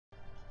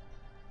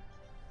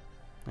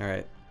All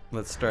right,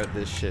 let's start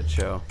this shit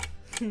show.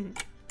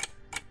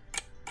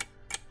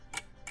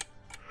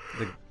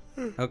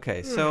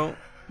 Okay, so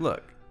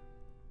look,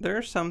 there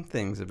are some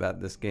things about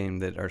this game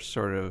that are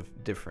sort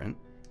of different.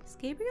 Does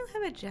Gabriel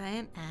have a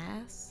giant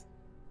ass?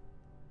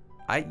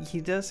 He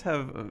does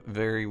have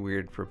very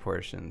weird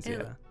proportions,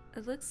 yeah.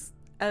 It looks...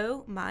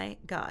 Oh my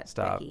god.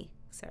 Stop. Becky.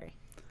 Sorry.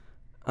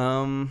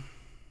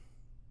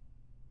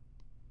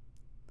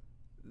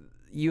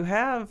 You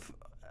have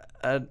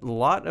a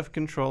lot of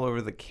control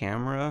over the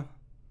camera.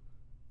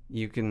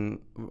 You can...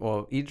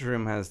 Well, each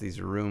room has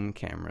these room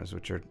cameras,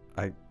 which are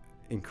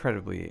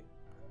incredibly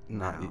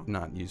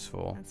not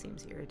useful. That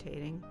seems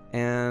irritating.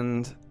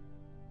 And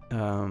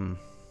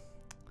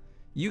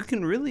you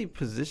can really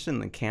position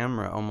the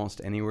camera almost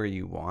anywhere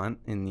you want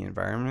in the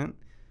environment.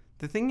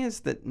 The thing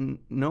is that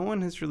no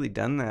one has really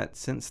done that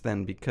since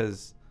then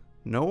because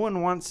no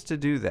one wants to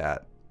do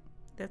that.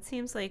 That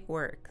seems like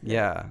work.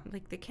 Yeah.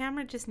 Like the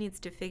camera just needs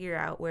to figure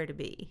out where to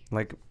be.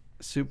 Like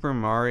Super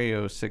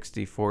Mario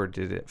 64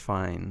 did it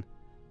fine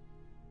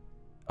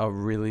a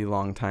really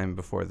long time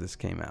before this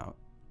came out.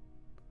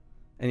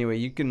 Anyway,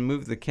 you can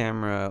move the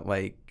camera,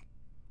 like,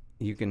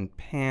 you can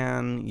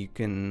pan, you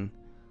can,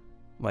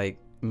 like,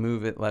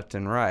 move it left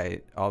and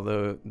right,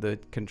 although the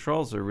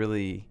controls are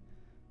really,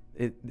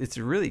 it's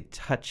really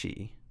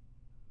touchy,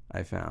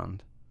 I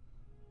found.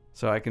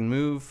 So I can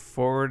move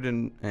forward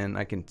and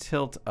I can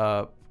tilt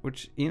up,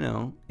 which, you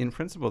know, in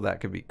principle that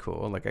could be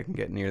cool. Like I can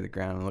get near the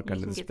ground and look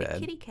under this bed. You can get the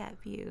kitty cat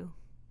view.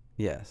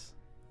 Yes.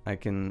 I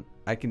can,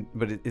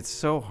 but it's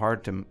so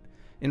hard to...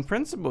 In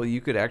principle,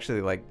 you could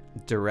actually, like,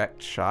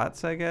 direct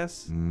shots, I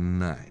guess.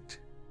 Night.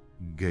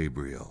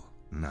 Gabriel,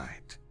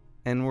 night.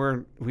 And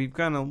we've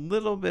gone a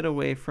little bit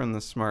away from the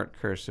smart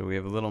cursor. We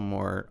have a little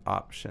more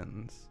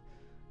options.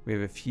 We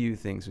have a few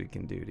things we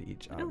can do to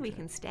each object. Oh, we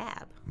can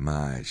stab.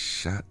 My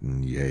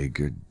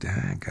Schottenjäger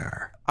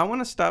dagger. I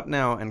want to stop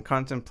now and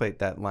contemplate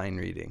that line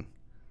reading.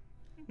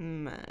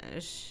 My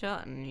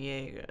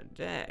Schottenjäger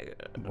dagger.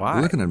 Why?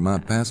 Looking at my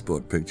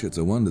passport picture, it's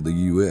a wonder the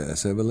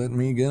U.S. ever let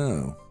me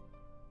go.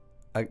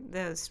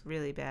 That was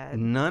really bad.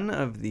 None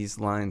of these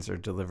lines are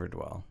delivered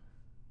well.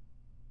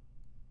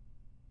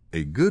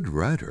 A good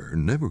writer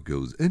never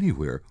goes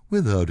anywhere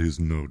without his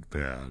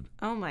notepad.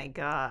 Oh my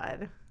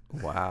god.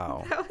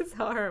 Wow. That was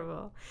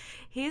horrible.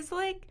 He's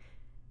like...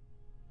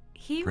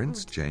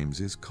 Prince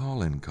James's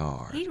calling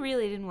card. He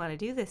really didn't want to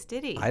do this,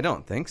 did he? I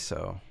don't think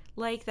so.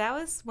 Like, that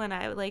was when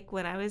I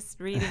was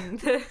reading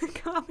the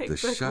comic The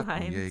book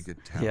lines. Schottenjäger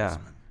talisman. Yeah.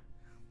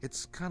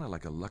 It's kind of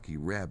like a lucky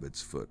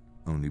rabbit's foot,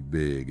 only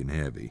big and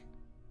heavy.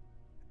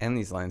 And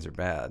these lines are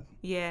bad.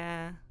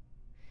 Yeah.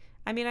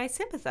 I mean, I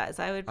sympathize.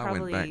 I would I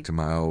probably... went back to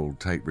my old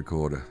tape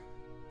recorder.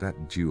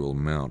 That jewel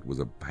mount was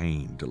a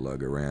pain to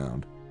lug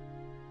around.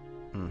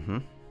 Mm-hmm.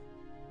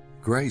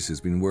 Grace has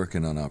been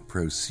working on our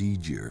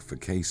procedure for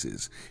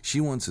cases.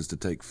 She wants us to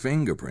take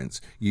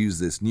fingerprints, use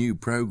this new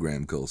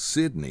program called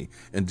Sydney,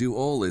 and do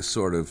all this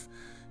sort of,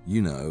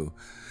 you know,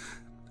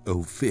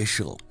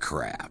 official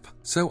crap.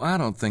 So I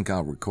don't think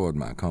I'll record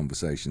my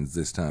conversations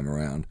this time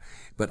around,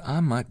 but I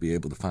might be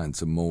able to find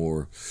some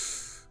more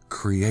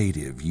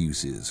creative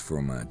uses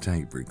for my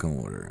tape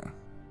recorder.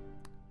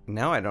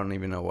 Now I don't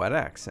even know what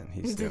accent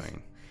he's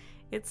doing.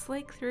 It's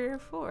like 3 or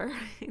 4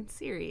 in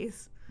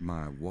series.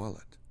 My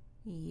wallet.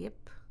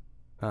 Yep.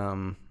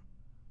 By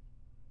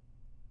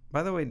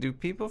the way, do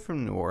people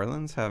from New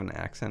Orleans have an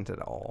accent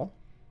at all?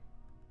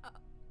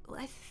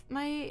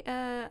 My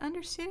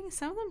understanding,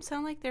 some of them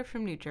sound like they're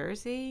from New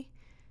Jersey,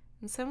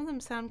 and some of them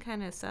sound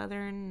kind of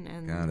southern.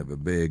 And Kind of a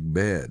big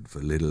bed for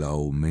little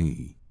old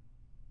me.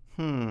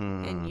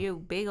 And you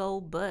big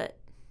old butt.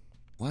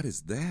 What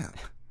is that?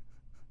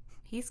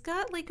 He's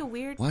got like a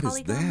weird What is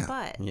polygon that?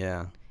 butt.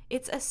 Yeah.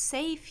 It's a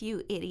safe,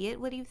 you idiot.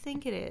 What do you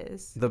think it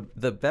is?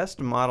 The best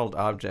modeled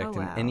object Oh,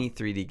 wow. in any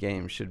 3D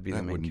game should be the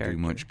That main wouldn't character.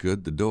 do much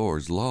good. The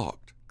door's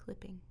locked.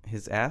 Clipping.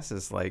 His ass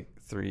is like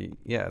 3...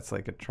 Yeah, it's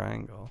like a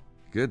triangle.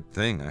 Good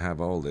thing I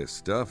have all this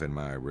stuff in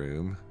my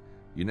room.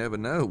 You never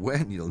know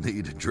when you'll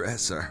need a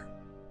dresser.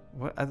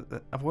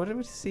 What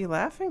is he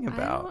laughing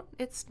about?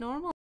 It's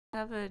normal to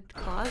have a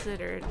closet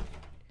or...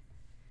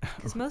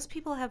 Because most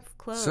people have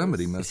clothes.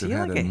 Somebody must Is have he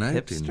had like a a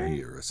note in hipster?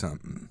 here or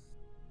something.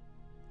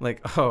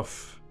 Like,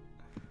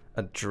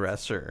 a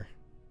dresser.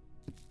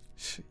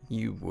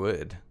 You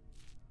would.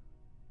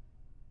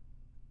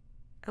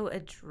 Oh, a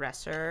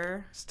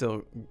dresser.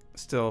 Still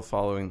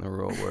following the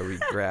rule where we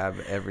grab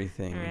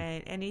everything. All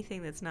right.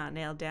 Anything that's not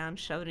nailed down,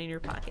 shove it in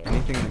your pocket.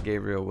 Anything that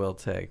Gabriel will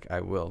take,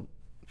 I will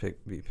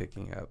be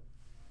picking up.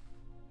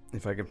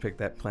 If I could pick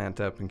that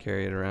plant up and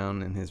carry it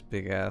around in his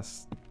big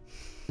ass,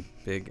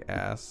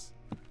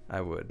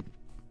 I would.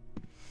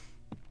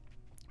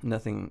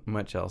 Nothing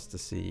much else to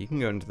see. You can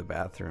go into the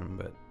bathroom,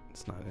 but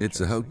it's not It's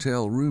a interesting.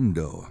 hotel room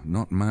door,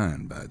 not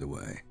mine, by the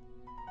way.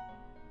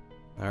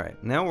 All right,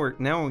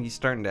 now he's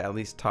starting to at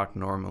least talk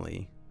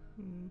normally.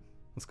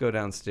 Let's go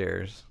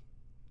downstairs.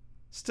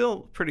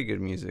 Still pretty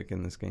good music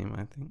in this game,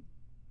 I think.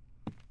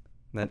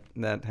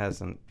 That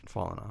hasn't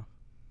fallen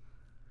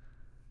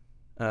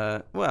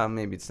Well,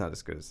 maybe it's not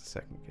as good as the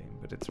second game,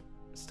 but it's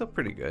still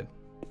pretty good.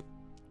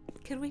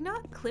 Could we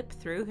not clip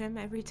through him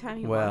every time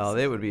he Well,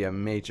 wants? it would be a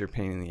major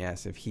pain in the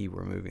ass if he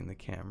were moving the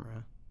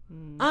camera.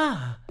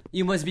 Ah,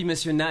 you must be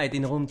Monsieur Knight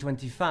in room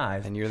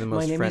 25. And you're the My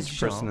most name French is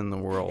Jean. person in the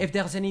world. If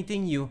there's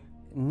anything you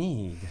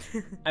need,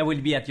 I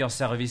will be at your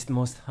service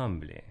most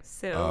humbly.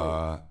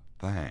 So,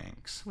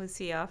 Thanks. was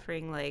he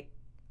offering, like,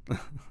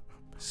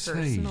 Say,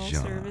 personal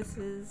Jean,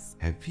 services?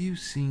 have you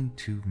seen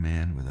two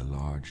men with a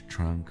large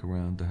trunk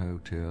around the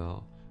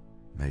hotel?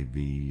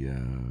 Maybe,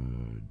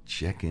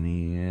 checking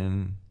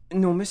in?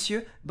 No,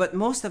 monsieur, but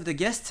most of the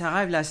guests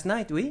arrived last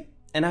night, oui?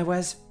 And I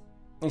was,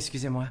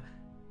 excusez-moi,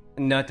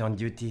 not on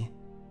duty.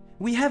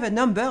 We have a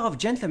number of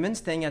gentlemen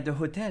staying at the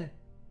hotel.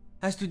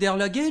 As to their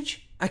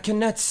luggage, I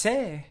cannot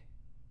say.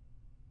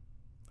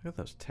 Look at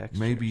those textures.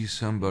 Maybe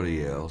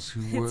somebody else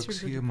who It's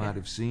works really here might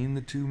have seen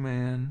the two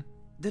men.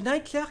 The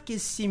night clerk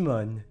is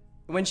Simone.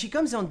 When she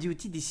comes on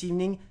duty this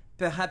evening,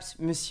 perhaps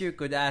monsieur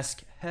could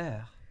ask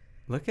her.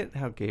 Look at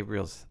how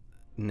Gabriel's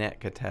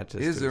neck attaches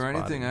Is to there his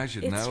anything body. I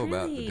should It's know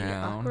about really the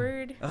town?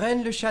 awkward.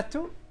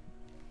 Rennes-le-Château?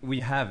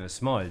 We have a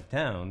small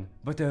town,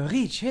 but a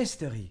rich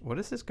history. What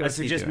is this I guy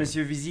suggest doing?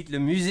 monsieur visite le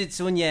musée de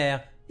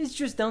Saunière. It's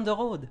just down the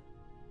road.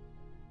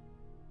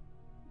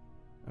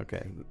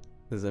 Okay,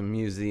 there's a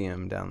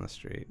museum down the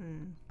street.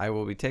 I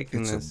will be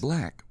taking It's this, a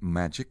black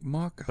magic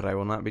marker. but I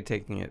will not be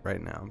taking it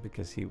right now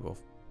because he will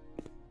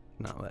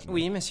not let me.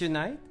 Oui, monsieur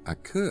Knight? I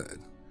could,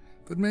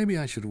 but maybe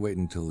I should wait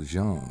until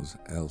Jean's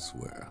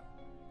elsewhere.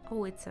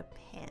 Oh, it's a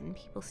pen.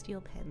 People steal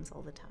pens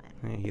all the time.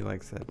 Hey, he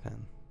likes that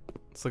pen.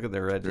 Let's look at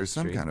the registry. There's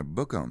some kind of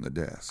book on the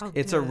desk. Oh,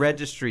 It's a good.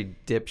 registry,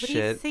 What do you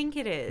dipshit. think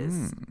it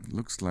is?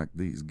 Looks like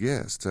these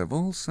guests have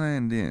all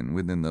signed in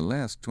within the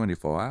last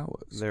 24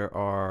 hours. There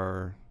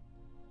are...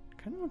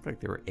 kind of looked like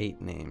there were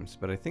 8 names,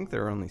 but I think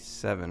there are only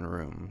 7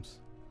 rooms.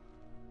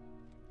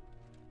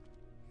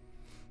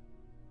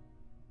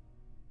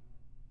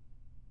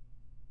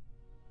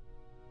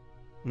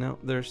 No,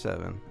 there's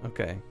 7.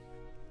 Okay.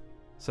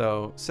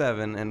 So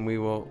 7, and we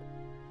will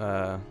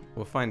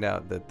we'll find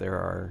out that there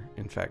are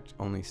in fact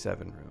only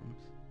 7 rooms.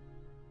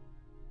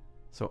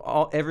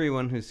 So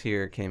everyone who's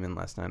here came in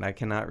last night. I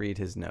cannot read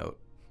his note.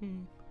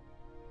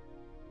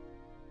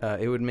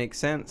 It would make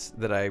sense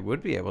that I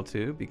would be able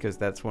to, because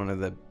that's one of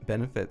the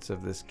benefits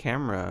of this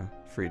camera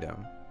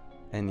freedom.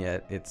 And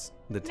yet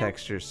the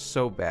texture's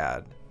so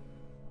bad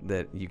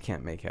that you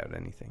can't make out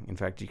anything. In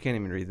fact, you can't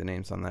even read the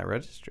names on that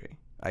registry.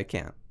 I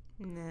can't.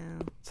 No.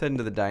 Let's head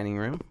into the dining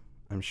room.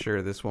 I'm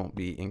sure this won't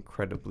be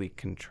incredibly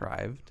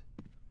contrived.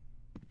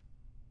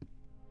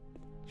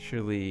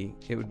 Surely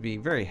it would be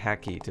very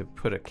hacky to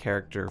put a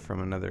character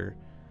from another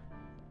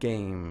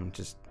game,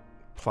 just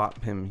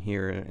plop him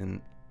here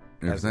and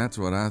If that's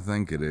what I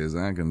think it is,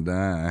 I can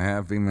die a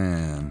happy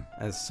man.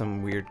 as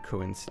some weird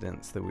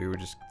coincidence that we were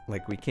just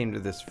like, we came to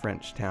this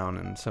French town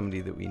and somebody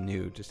that we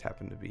knew just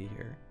happened to be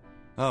here.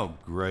 Oh,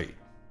 great.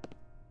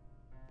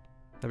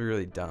 That'd be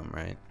really dumb,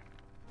 right?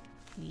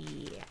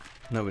 Yeah.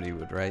 Nobody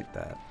would write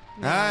that.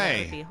 No, that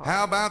would be Hey, hard.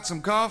 how about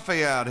some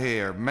coffee out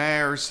here,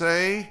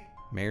 Merci?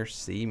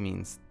 Merci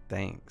means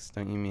thanks.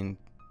 Don't you mean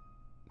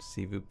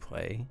s'il vous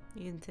plaît?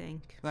 You'd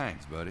think.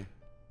 Thanks, buddy.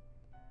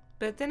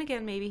 But then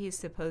again, maybe he's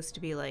supposed to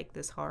be like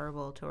this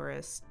horrible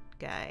tourist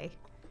guy.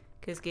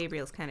 Because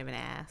Gabriel's kind of an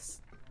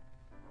ass.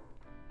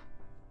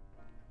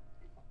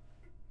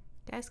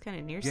 Guy's kind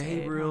of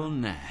nearsighted. Gabriel huh?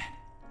 Knight.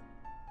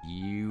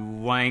 You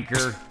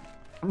wanker.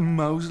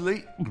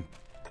 Mosley?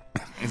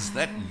 Is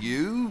that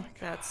you?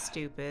 That's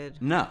stupid.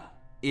 No,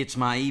 it's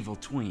my evil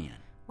twin.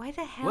 Why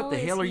the hell? What the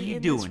is hell are he you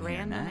in doing this here,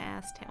 random Nat?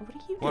 ass town? What are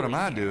you doing? What am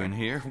I here? doing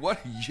here? What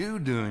are you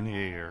doing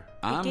here?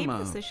 I'm, gave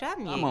us the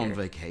Schadenjäger. I'm on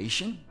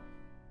vacation.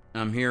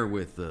 I'm here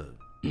with the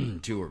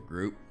tour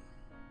group.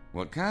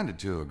 What kind of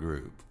tour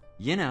group?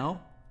 You know,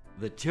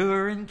 the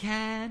touring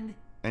kind.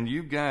 And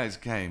you guys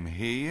came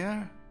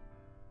here?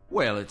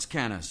 Well, it's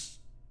kind of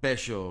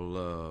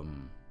special,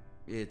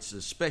 it's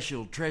a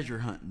special treasure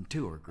hunting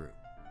tour group.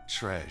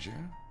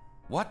 Treasure?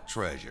 What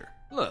treasure?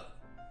 Look,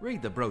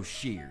 read the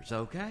brochures,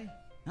 okay?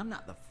 I'm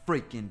not the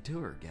freaking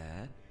tour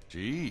guide.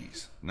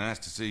 Jeez, nice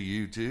to see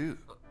you too.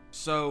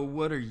 So,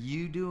 what are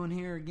you doing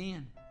here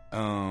again?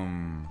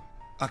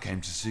 I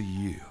came to see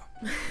you.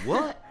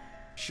 What?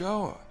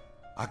 Sure.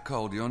 I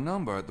called your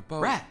number at the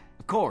post. Right,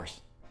 of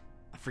course.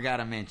 I forgot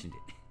I mentioned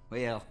it.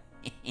 Well,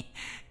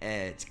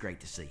 it's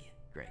great to see you.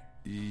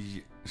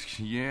 Great.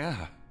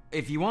 Yeah.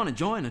 If you want to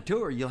join a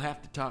tour, you'll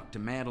have to talk to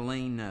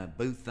Madeline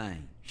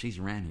Boothane. She's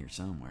around here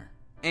somewhere.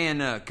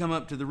 And come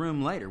up to the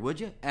room later, would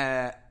you?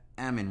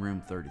 I'm in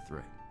room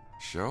 33.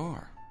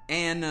 Sure.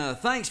 And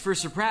thanks for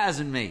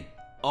surprising me,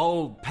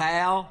 old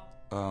pal.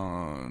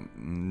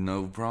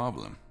 No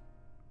problem.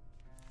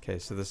 Okay,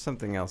 so there's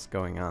something else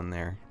going on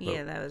there. But,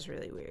 Yeah, that was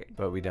really weird.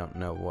 but we don't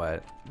know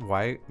what.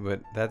 Why?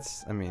 But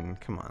that's, I mean,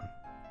 come on.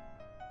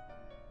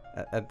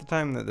 At the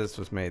time that this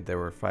was made, there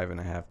were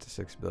 5.5 to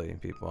 6 billion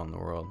people in the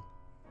world.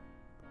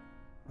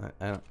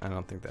 I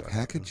don't think that would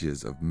happen.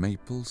 Packages of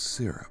maple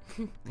syrup.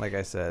 Like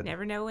I said.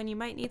 Never know when you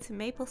might need some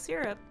maple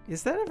syrup.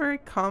 Is that a very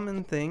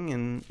common thing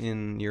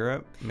in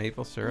Europe,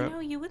 maple syrup?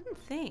 You wouldn't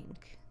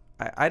think.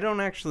 I don't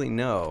actually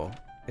know.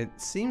 It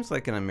seems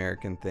like an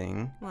American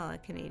thing. Well, a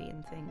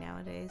Canadian thing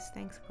nowadays.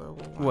 Thanks,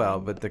 global warming. Well,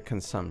 but the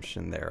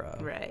consumption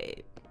thereof.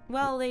 Right.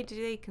 Well, they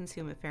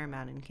consume a fair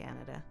amount in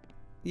Canada.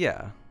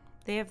 Yeah.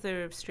 They have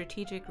their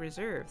strategic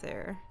reserve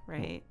there,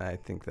 right? I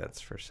think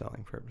that's for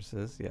selling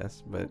purposes,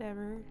 yes. But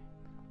Whatever.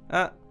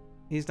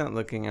 he's not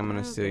looking. I'm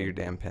going to steal Okay. your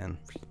damn pen.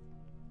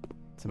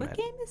 It's a What mad-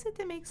 game is it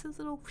that makes those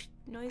little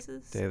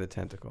noises? Day of the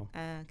Tentacle.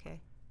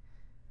 Okay.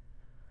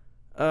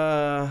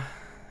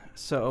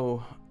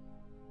 So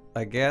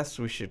I guess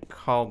we should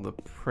call the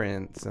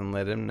prince and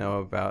let him know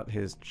about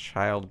his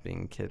child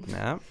being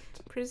kidnapped.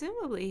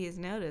 Presumably he's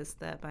noticed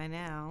that by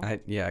now.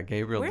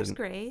 Gabriel Where's didn't.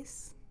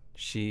 Grace?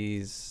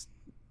 She's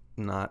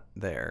not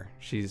there.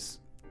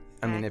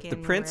 I mean, Back if the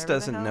in prince wherever the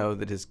doesn't hell? know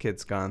that his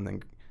kid's gone,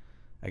 then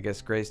I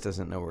guess Grace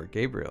doesn't know where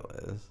Gabriel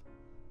is.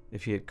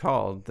 If he had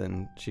called,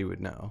 then she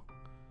would know.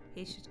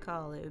 He should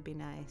call. It would be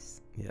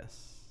nice.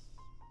 Yes.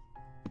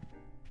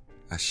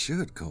 I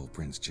should call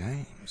Prince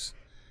James.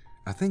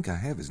 I think I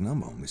have his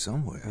number on me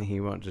somewhere. And he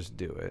won't just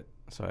do it,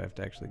 so I have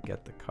to actually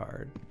get the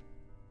card.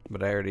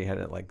 But I already had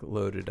it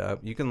loaded up.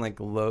 You can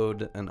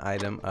load an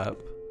item up.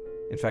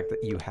 In fact,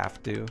 that you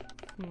have to.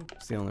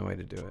 It's the only way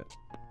to do it.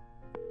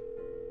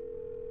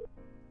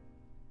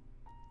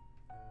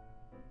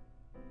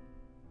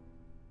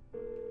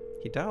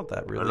 He dialed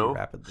that really Hello?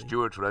 rapidly.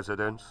 Stuart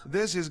residence?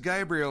 This is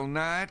Gabriel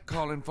Knight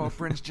calling for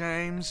Prince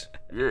James.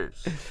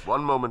 Yes.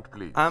 One moment,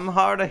 please. I'm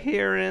hard of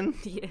hearing.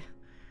 Yeah.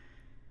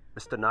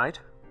 Mr. Knight?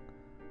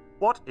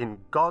 What in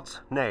God's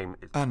name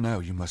is... I know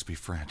you must be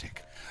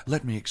frantic.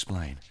 Let me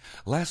explain.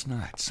 Last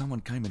night,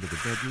 someone came into the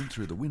bedroom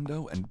through the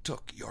window and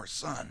took your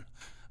son.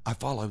 I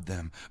followed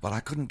them, but I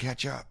couldn't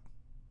catch up.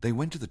 They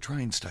went to the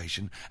train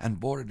station and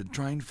boarded a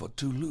train for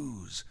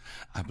Toulouse.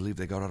 I believe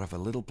they got out of a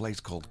little place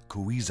called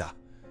Cuiza.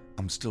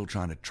 I'm still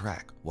trying to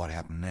track what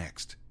happened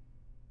next.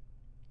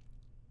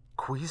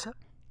 Cuiza?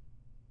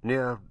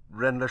 Near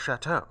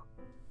Rennes-le-Château?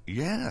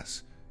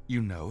 Yes,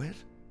 you know it.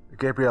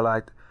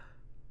 Gabriel,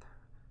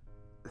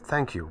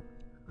 Thank you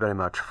very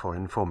much for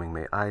informing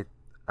me. I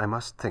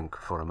must think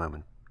for a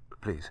moment,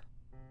 please.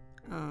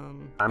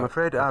 I'm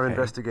afraid our okay.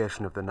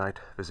 investigation of the night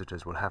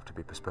visitors will have to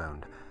be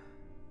postponed.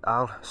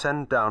 I'll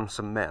send down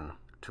some men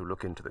to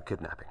look into the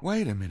kidnapping.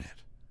 Wait a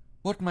minute.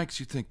 What makes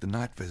you think the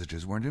night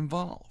visitors weren't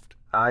involved?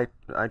 I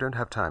don't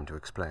have time to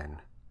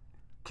explain.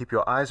 Keep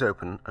your eyes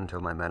open until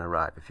my men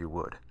arrive, if you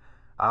would.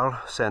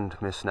 I'll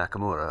send Miss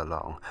Nakamura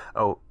along.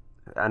 Oh,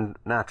 and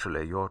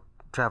naturally, your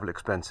travel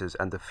expenses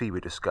and the fee we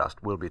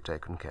discussed will be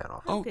taken care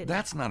of. Oh, good.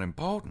 that's not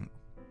important.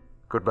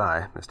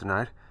 Goodbye, Mr.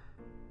 Knight.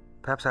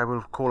 Perhaps I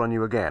will call on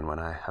you again when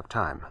I have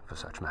time for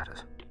such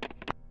matters.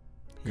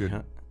 Good.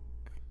 Yeah.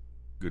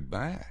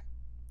 Goodbye.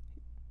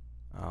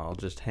 I'll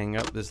just hang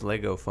up this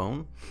Lego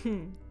phone.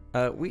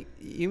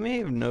 You may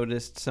have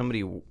noticed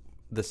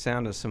the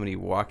sound of somebody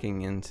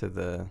walking into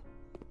the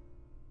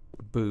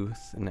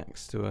booth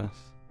next to us.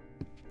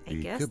 I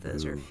guess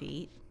those are Peekaboo.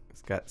 feet.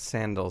 He's got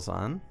sandals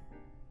on,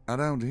 I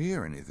don't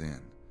hear anything.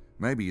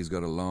 Maybe he's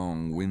got a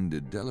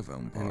long-winded telephone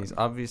and partner. he's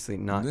obviously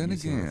not Then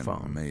using again, the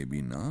phone. maybe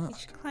You not.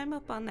 should climb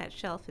up on that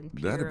shelf and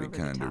peer That'd be over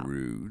kind the of top.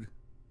 rude.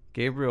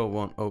 Gabriel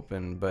won't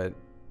open, but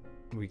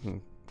we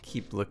can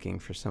keep looking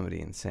for somebody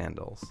in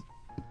sandals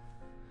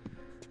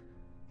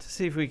to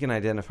see if we can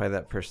identify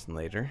that person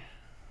later.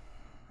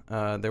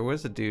 There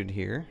was a dude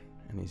here,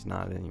 and he's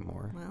not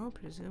anymore. Well,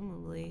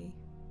 presumably.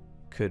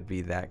 Could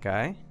be that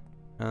guy.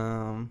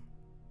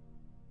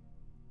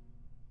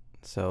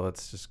 So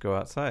let's just go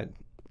outside.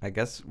 I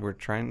guess we're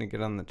trying to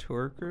get on the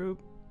tour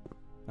group.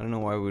 I don't know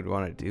why we'd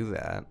want to do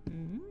that.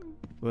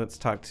 Let's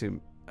talk to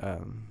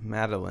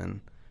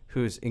Madeline,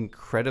 who's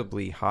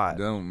incredibly hot.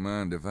 Don't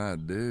mind if I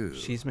do.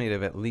 She's made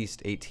of at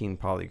least 18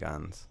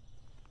 polygons.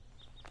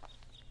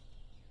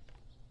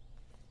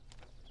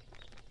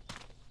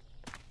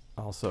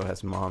 Also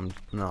has mom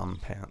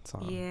pants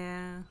on.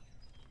 Yeah.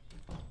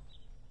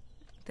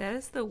 That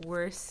is the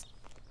worst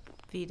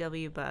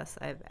VW bus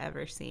I've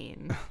ever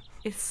seen.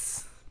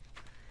 It's...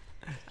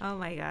 Oh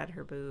my god,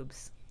 her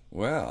boobs.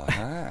 Well,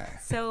 hi.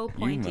 So You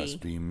pointy. must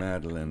be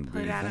Madeline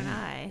Put out an Bouvet.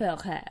 eye.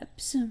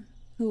 Perhaps.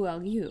 Who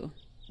are you?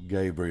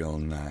 Gabriel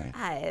Knight.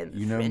 I am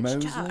You know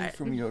French Mosley tart.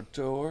 from your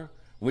tour?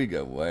 We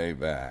go way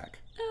back.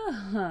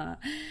 Ah,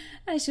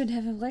 I should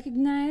have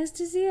recognized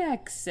the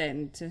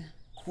accent.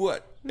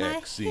 What My head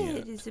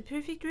accent? is a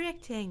perfect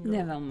rectangle.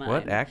 Never mind.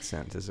 What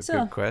accent is a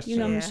So, good question. you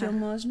know Yeah. Monsieur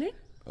Mosley?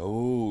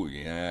 Oh,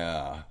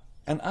 yeah.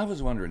 And I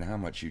was wondering how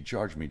much you'd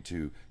charge me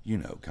to,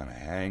 kind of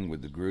hang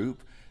with the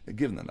group,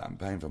 given that I'm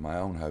paying for my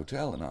own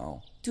hotel and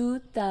all.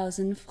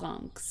 2,000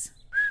 francs.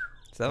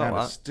 Is that a Kind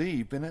of lot?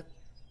 steep, innit?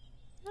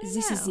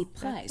 This is the know,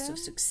 price but, of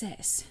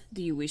success.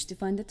 Do you wish to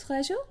find the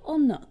treasure or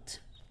not?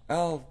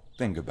 I'll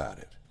think about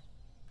it.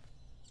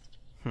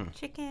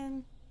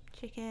 Chicken.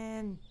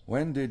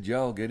 When did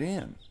y'all get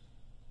in?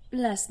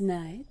 Last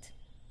night?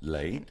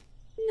 Late?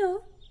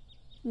 No.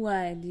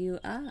 Why do you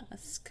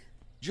ask?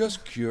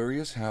 Just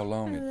curious how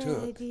long it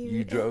took.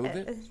 You drove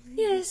it?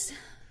 Yes,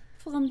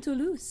 from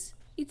Toulouse.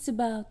 It's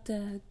about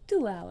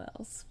 2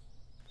 hours.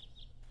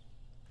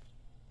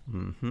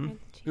 Mm-hmm.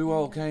 Who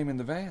all came in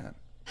the van?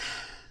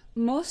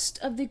 Most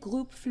of the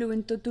group flew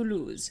into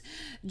Toulouse.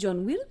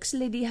 John Wilkes,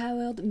 Lady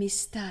Howard, Miss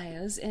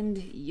Styles, and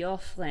your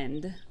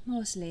friend,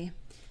 mostly.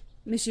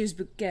 Messieurs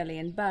Buckelly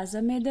and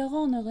Baza made their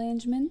own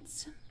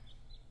arrangements.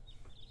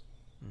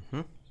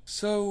 Mm-hmm.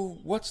 So,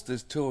 what's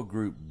this tour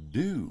group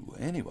do,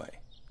 anyway?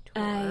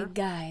 I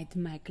guide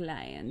my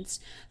clients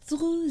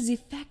through the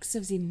facts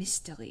of the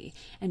mystery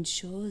and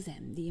show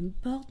them the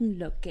important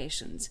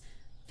locations.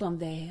 From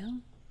there,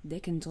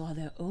 they can draw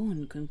their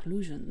own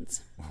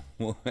conclusions.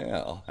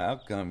 Well,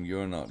 how come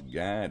you're not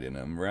guiding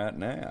them right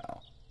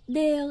now?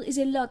 There is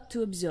a lot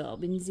to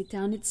absorb in the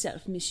town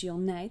itself, Monsieur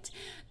Knight.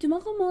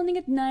 Tomorrow morning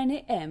at 9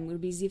 a.m. will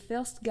be the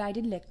first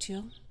guided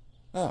lecture.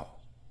 Oh,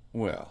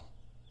 well,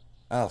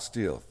 I'll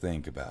still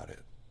think about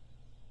it.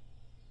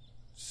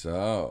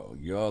 So,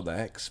 you're the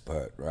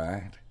expert,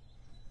 right?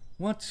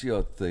 What's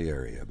your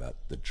theory about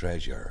the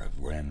treasure of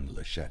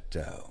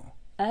Rennes-le-Château?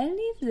 I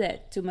leave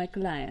that to my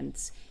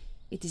clients.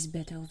 It is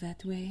better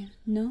that way,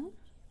 no?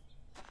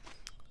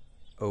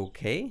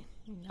 Okay.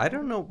 I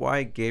don't know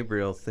why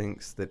Gabriel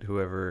thinks that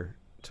whoever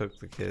took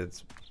the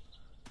kids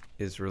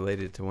is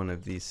related to one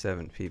of these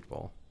 7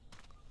 people.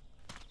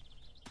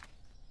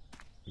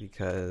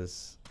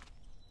 Because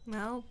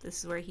Well, this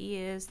is where he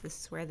is. This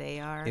is where they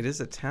are. it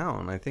is a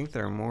town. I think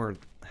there are more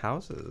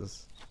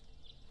houses.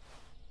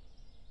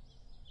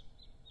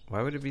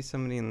 Why would it be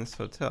somebody in this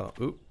hotel?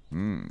 Oop.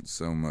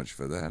 So much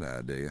for that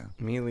idea.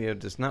 Emilio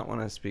does not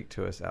want to speak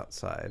to us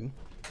outside.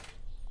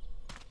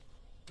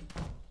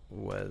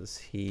 Was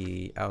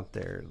he out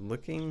there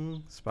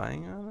looking,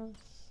 spying on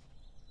us?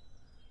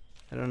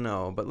 I don't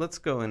know, but let's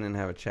go in and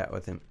have a chat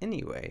with him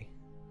anyway.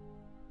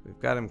 We've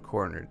got him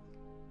cornered.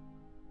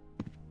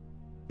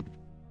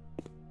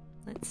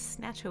 Let's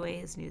snatch away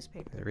his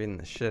newspaper. They're reading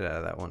the shit out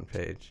of that one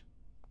page.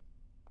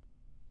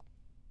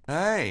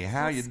 Hey,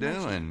 how Let's you smash it.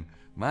 doing?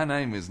 My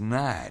name is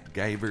Knight,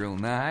 Gabriel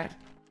Knight.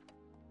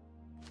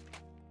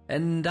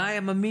 And I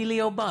am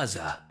Emilio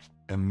Baza.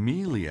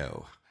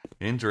 Emilio.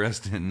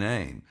 Interesting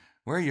name.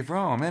 Where are you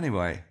from,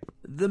 anyway?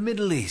 The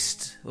Middle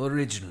East,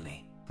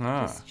 originally.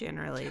 Huh. Just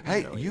generally. the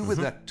Hey, Middle you East. with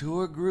that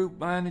tour group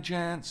by any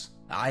chance?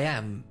 I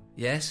am,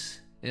 yes.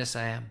 Yes,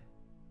 I am.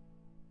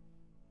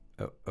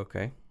 Oh,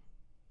 okay.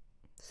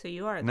 So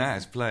you are.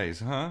 Nice place,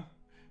 huh?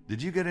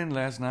 Did you get in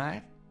last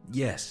night?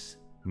 Yes.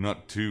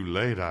 Not too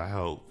late, I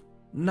hope.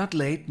 Not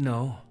late,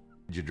 no.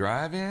 Did you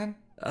drive in?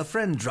 A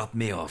friend dropped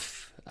me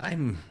off.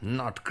 I'm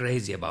not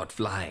crazy about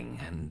flying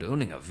and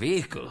owning a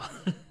vehicle.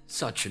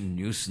 Such a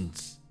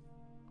nuisance.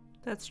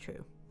 That's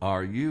true.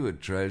 Are you a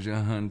treasure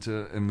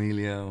hunter,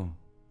 Emilio?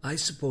 I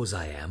suppose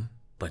I am,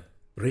 but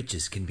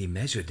riches can be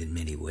measured in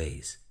many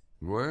ways.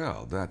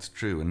 Well, that's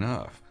true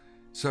enough.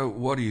 So,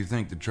 what do you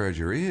think the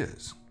treasure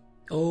is?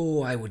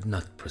 Oh, I would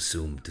not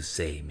presume to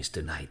say,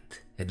 Mr.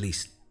 Knight. At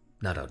least,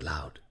 not out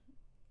loud.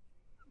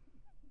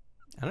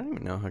 I don't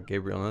even know how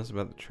Gabriel knows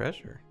about the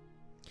treasure.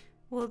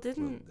 Well,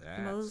 didn't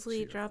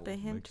Mosley drop a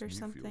hint or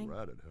something?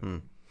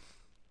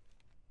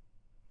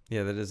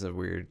 Yeah, that is a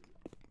weird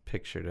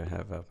picture to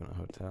have up in a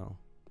hotel.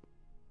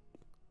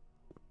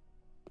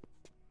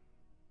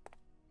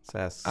 Let's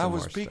ask I some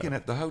was more speaking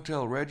stuff. at the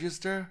hotel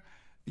register.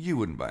 You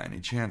wouldn't by any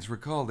chance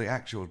recall the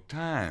actual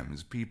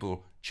times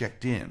people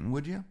checked in,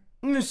 would you?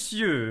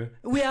 Monsieur,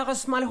 we are a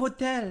small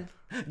hotel.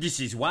 This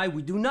is why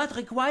we do not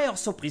require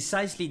so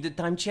precisely the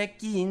time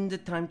check-in, the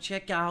time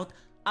check-out.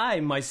 I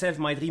myself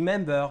might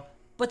remember,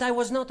 but I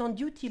was not on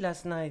duty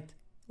last night.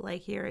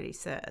 Like he already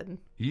said.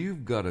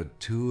 You've got a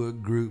tour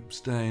group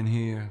staying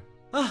here?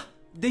 Ah,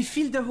 they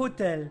filled the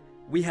hotel.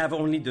 We have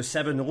only the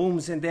 7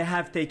 rooms and they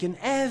have taken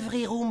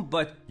every room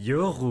but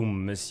your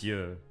room,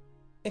 monsieur.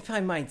 If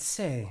I might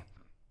say,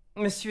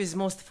 monsieur is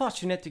most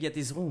fortunate to get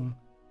his room.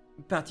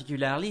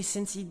 Particularly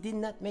since he did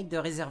not make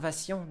the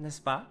reservation, n'est-ce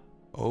pas?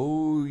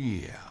 Oh,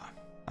 yeah.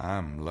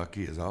 I'm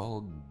lucky as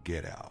all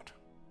get out.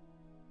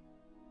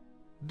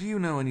 Do you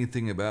know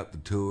anything about the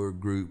tour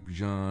group,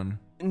 Jean?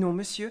 No,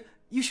 monsieur.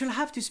 You shall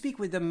have to speak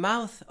with the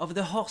mouth of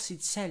the horse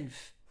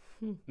itself.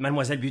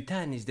 Mademoiselle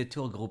Butane is the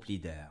tour group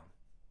leader.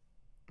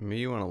 Maybe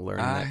you want to learn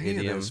I that hear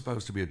idiom. there's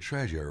supposed to be a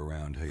treasure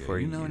around here. before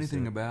You you know use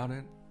anything it. about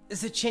it?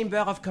 The Chamber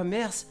of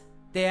Commerce,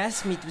 they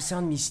asked me to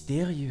sound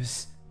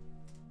mysterious.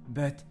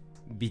 But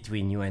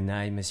between you and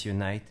I, Monsieur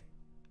Knight,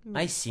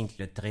 I think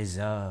le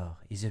trésor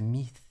is a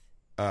myth.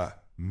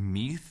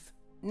 Myth?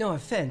 No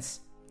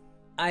offense.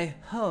 I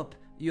hope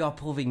you are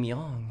proving me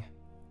wrong.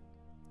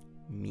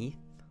 Meath?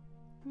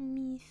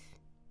 Meath.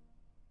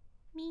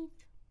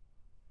 Meath.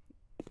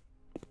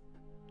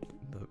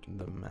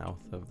 The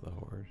mouth of the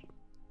horse.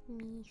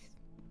 Meath.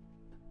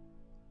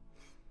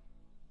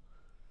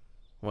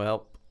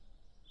 Well,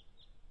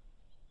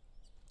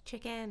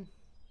 Chicken.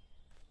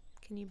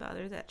 Can you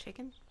bother that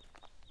chicken?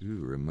 Ooh,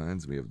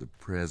 reminds me of the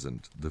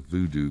present the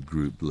voodoo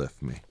group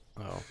left me.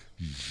 oh,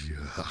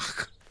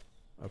 Yuck.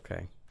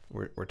 okay.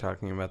 We're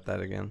talking about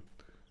that again.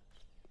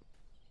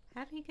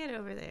 How do you get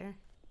over there?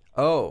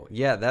 Oh,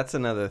 yeah, that's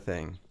another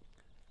thing.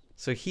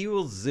 So he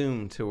will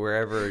zoom to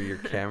wherever your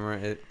camera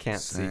it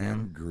can't see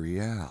him.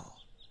 Gabriel.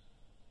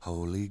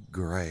 Holy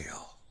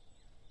Grail.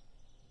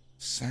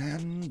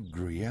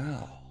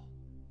 Sangreal.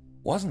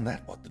 Wasn't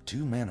that what the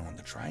two men on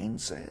the train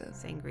said?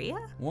 Sangria?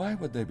 Why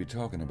would they be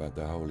talking about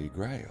the Holy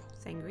Grail?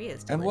 Sangria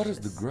is delicious. And what does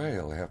the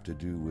Grail have to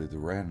do with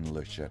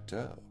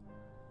Rennes-le-Chateau?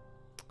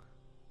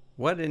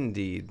 What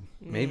indeed?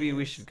 Maybe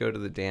we Yes. should go to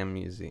the damn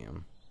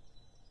museum.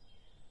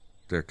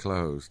 They're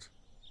closed.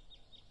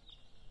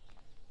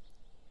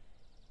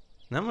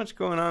 Not much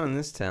going on in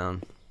this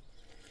town.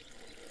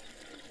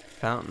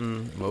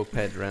 Fountain,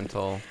 moped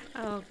rental.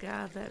 Oh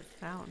god, that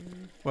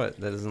fountain. What?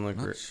 That doesn't look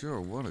Not great. sure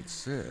what it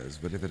says,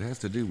 but if it has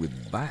to do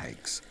with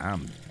bikes,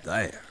 I'm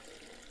there.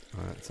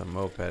 It's a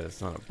moped.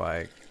 It's not a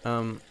bike.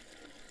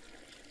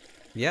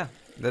 Yeah,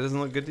 that doesn't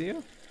look good to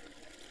you.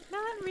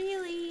 Not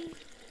really.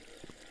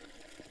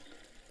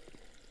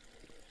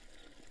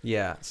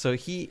 Yeah. So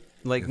he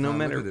like If no I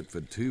matter. look at it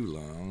for too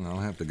long, I'll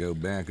have to go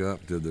back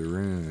up to the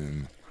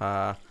room.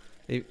 No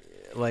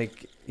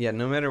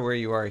matter where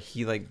you are,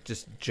 he like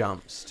just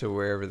jumps to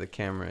wherever the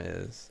camera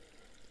is.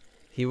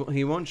 He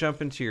won't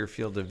jump into your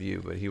field of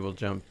view, but he will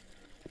jump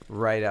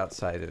right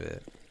outside of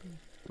it,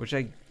 which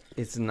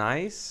it's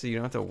nice. So you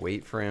don't have to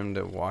wait for him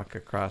to walk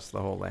across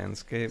the whole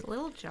landscape. It's a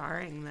little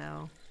jarring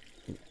though.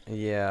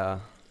 Yeah.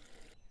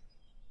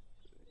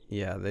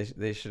 Yeah,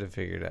 they should have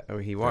figured out. Oh,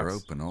 he They're walks.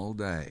 open all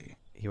day.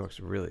 He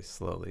walks really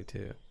slowly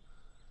too.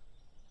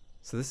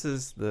 So this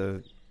is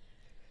the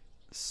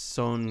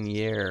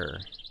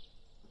Saunière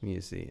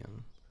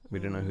Museum. We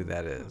don't know who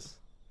that is.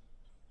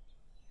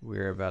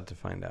 We're about to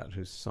find out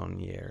who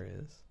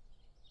Saunière is.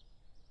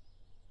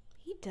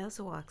 He does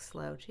walk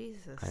slow,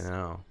 Jesus. I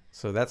know.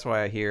 So that's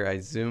why I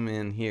zoom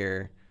in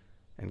here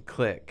and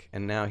click,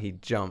 and now he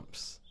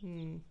jumps,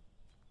 10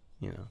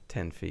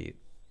 feet.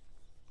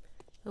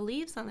 The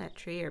leaves on that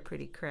tree are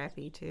pretty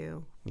crappy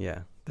too. Yeah,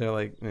 they're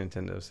like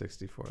Nintendo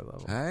 64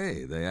 level.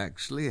 Hey, they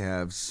actually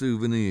have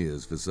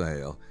souvenirs for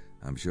sale.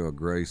 I'm sure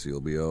Gracie will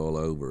be all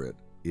over it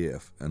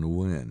if and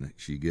when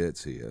she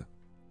gets here.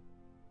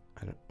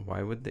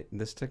 Why would they?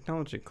 This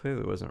technology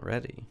clearly wasn't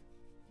ready.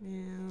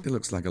 Yeah. It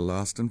looks like a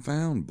lost and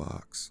found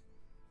box.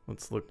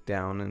 Let's look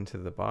down into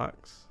the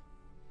box,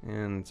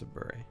 and it's a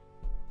beret.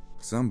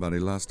 Somebody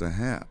lost a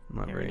hat.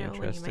 Not Never very know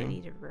when you interesting. might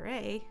need a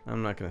beret.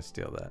 I'm not gonna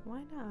steal that.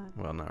 Why not?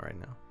 Well, not right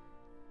now.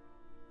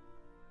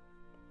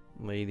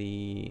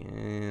 Lady,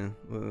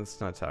 let's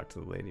not talk to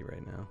the lady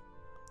right now.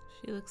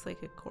 She looks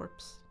like a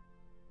corpse.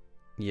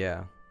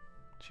 Yeah,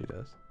 she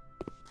does.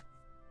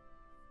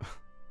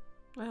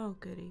 Oh,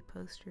 goody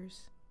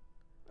posters.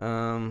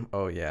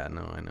 Oh yeah,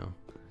 no, I know.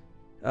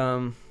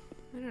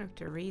 We don't have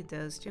to read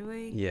those, do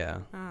we? Yeah.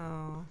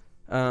 Oh.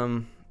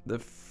 The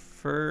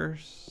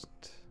first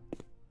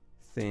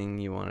thing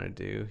you want to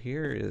do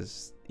here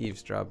is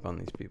eavesdrop on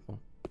these people.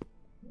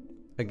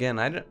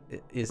 Again,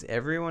 is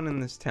everyone in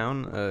this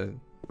town a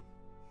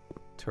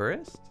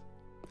tourist?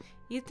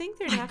 You'd think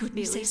there'd My have to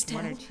be at goodness, least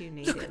one or Estelle, two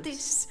natives. look at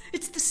this.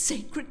 It's the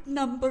sacred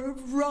number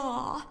of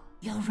Ra.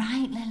 You're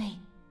right, Lily.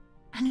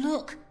 And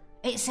look,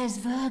 it says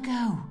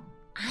Virgo.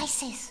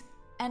 Isis.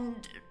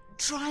 And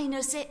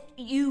Trinus et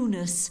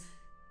Unus.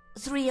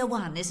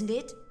 301, isn't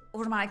it?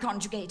 Or am I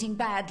conjugating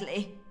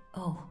badly?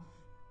 Oh,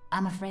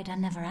 I'm afraid I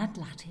never had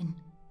Latin.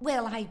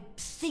 Well, I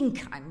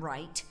think I'm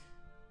right.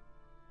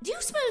 Do you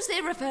suppose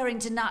they're referring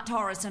to Nut,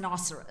 Horus, and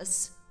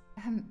Osiris?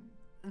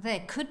 They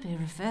could be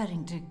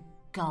referring to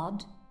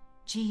God,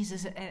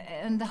 Jesus,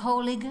 and the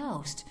Holy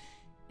Ghost,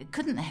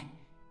 couldn't they?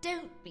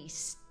 Don't be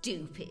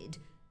stupid.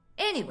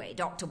 Anyway,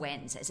 Dr.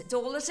 Wen says it's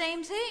all the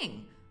same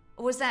thing.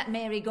 Or was that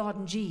Mary, God,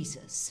 and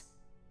Jesus?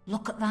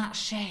 Look at that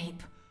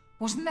shape.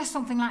 Wasn't there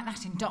something like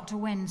that in Dr.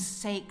 Wen's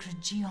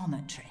sacred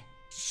geometry?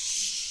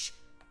 Shh!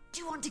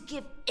 Do you want to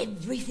give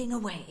everything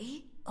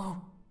away?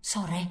 Oh,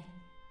 sorry.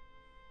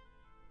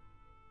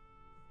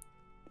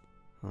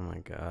 Oh my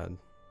god.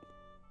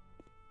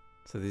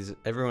 So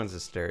everyone's a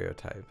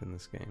stereotype in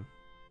this game.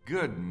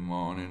 Good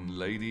morning,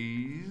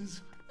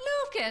 ladies.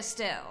 Look,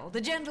 Estelle,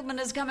 the gentleman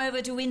has come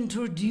over to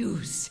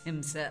introduce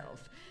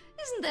himself.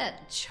 Isn't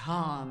that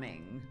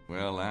charming?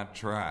 Well, I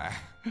try.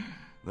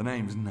 The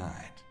name's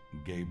Knight.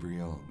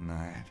 Gabriel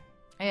Knight.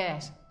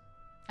 Yes.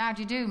 How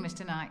do you do,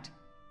 Mr. Knight?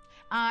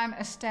 I'm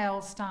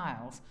Estelle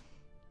Stiles,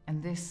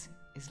 and this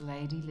is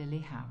Lady Lily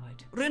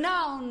Howard.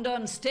 Renowned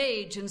on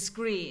stage and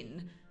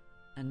screen.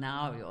 And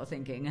now you're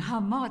thinking, how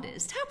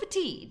modest, how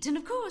petite, and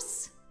of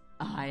course,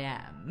 I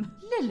am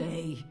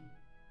Lily.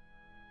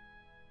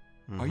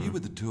 Are you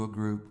with the tour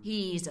group?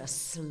 He's a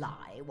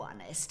sly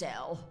one,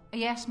 Estelle.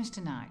 Yes,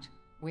 Mr. Knight,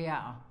 we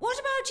are. What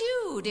about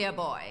you, dear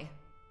boy?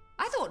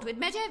 I thought we'd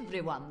met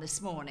everyone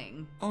this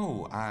morning.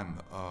 Oh,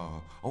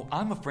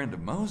 I'm a friend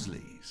of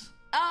Mosley's.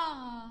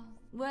 Ah,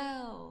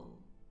 well.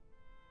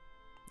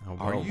 Oh,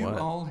 Are well, you what?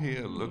 all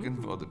here looking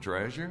for the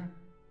treasure?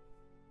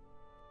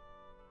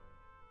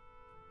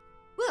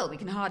 Well, we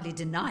can hardly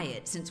deny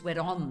it since we're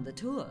on the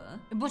tour.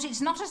 But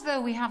it's not as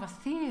though we have a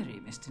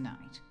theory, Mr.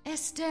 Knight.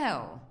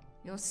 Estelle,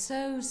 you're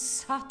so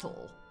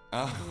subtle.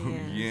 Oh,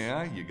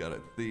 yeah? You got a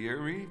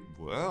theory?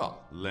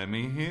 Well, let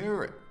me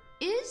hear it.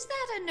 Is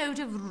that a note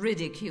of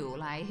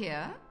ridicule, I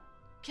hear?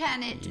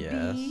 Can it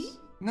Yes. be?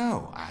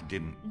 No, I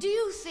didn't. Do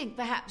you think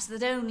perhaps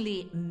that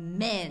only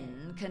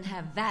men can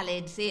have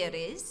valid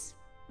theories?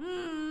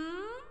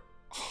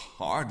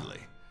 Hardly.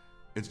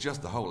 It's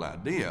just the whole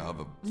idea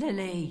of a...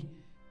 Lily,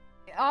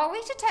 are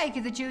we to take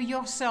it that you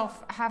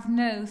yourself have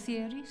no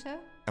theory, sir?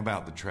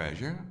 About the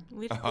treasure?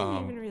 We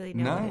don't even really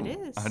know what it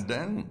is. I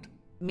don't.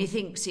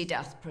 Methinks he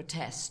doth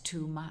protest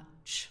too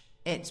much.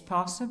 It's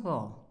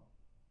possible.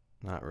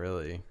 Not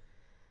really.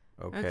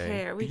 Okay.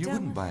 Okay, are we You done?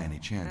 wouldn't by any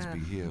chance be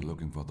here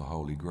looking for the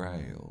Holy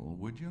Grail,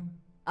 would you?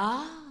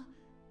 Ah,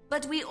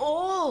 but we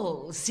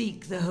all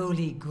seek the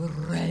Holy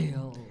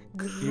Grail.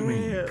 You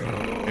mean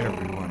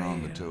everyone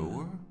on the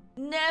tour?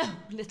 No,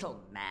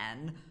 little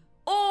man.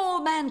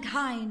 All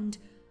mankind.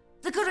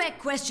 The correct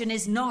question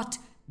is not,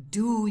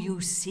 do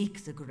you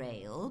seek the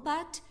Grail,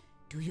 but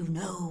do you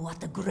know what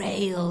the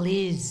Grail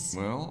is?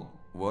 Well,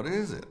 what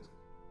is it?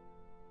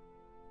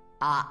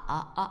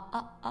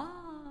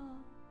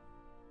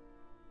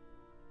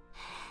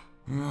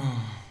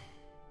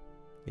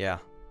 Yeah.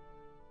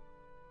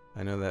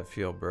 I know that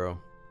feel, bro.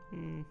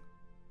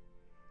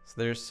 So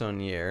there's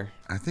Saunier.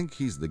 I think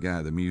he's the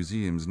guy the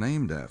museum's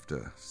named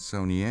after,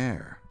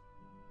 Saunier.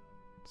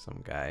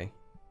 Some guy.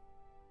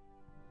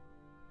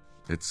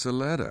 It's a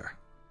letter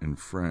in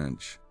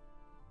French.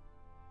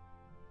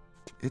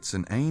 It's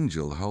an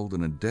angel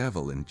holding a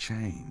devil in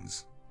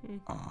chains.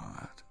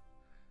 Odd.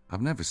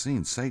 I've never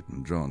seen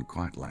Satan drawn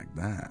quite like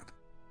that.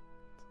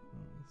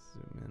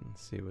 Zoom in,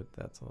 see what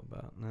that's all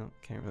about. No,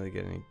 can't really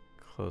get any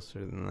closer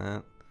than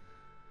that.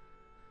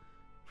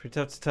 Pretty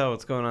tough to tell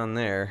what's going on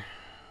there.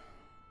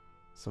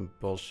 Some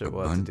bullshit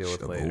we'll have to deal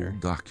with later.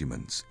 Old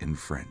documents in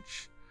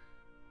French.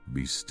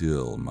 Be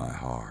still, my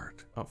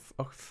heart. Oh,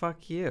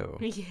 fuck you.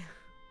 Yeah.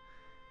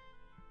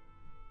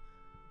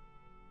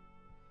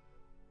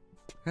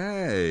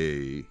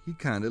 Hey, he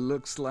kind of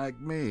looks like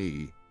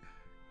me.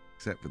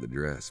 Except for the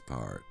dress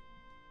part.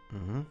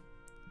 Mm-hmm.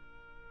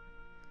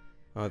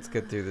 Well, let's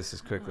get through this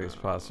as quickly as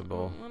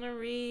possible. I want to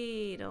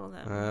read all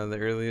that. The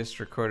earliest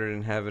recorded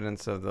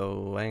inhabitants of the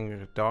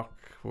Languedoc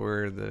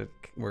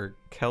were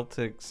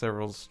Celtic.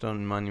 Several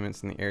stone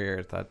monuments in the area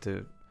are thought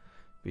to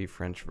be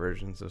French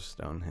versions of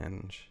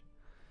Stonehenge.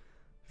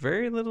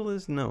 Very little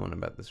is known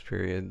about this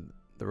period.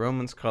 The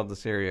Romans called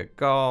this area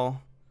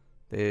Gaul.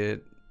 They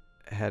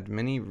had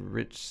many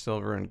rich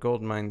silver and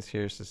gold mines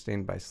here,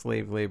 sustained by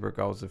slave labor.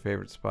 Gaul was a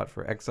favorite spot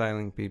for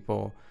exiling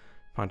people.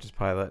 Pontius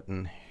Pilate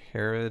and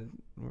Herod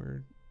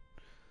were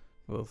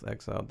both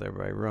exiled there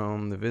by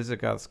Rome. The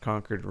Visigoths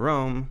conquered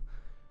Rome,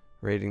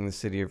 raiding the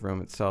city of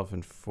Rome itself in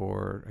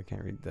I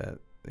can't read that.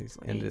 They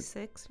ended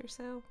 26 or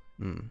so.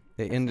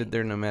 They ended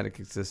their nomadic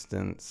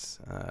existence.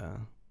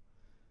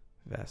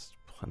 Vast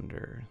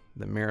plunder.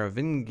 The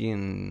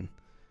Merovingian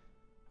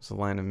was a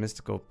line of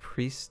mystical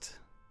priest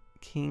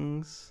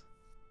kings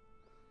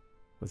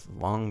with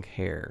long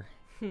hair.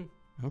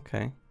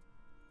 Okay.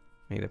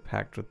 Made a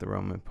pact with the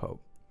Roman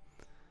Pope.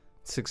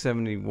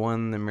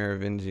 671, the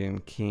Merovingian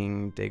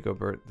king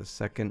Dagobert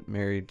II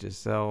married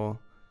Giselle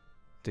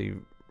de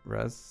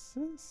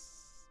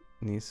Rezes,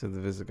 niece of the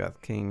Visigoth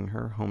king.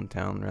 Her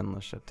hometown,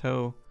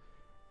 Rennes-le-Château,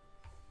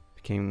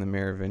 became the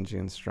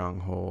Merovingian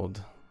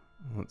stronghold.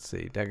 Let's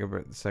see,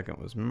 Dagobert II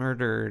was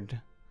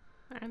murdered.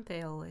 Aren't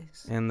they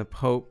always? And the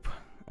Pope,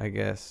 I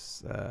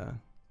guess,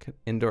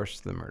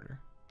 endorsed the murder.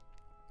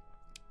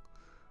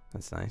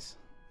 That's nice.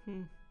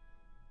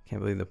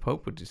 Can't believe the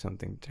Pope would do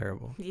something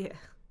terrible. Yeah.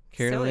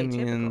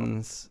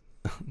 Carolinians,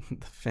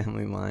 the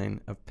family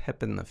line of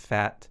Pepin the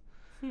Fat,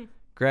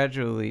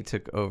 gradually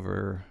took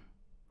over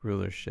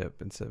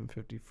rulership in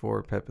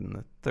 754.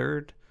 Pepin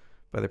III,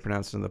 by the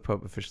pronouncement of the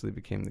Pope, officially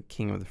became the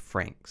king of the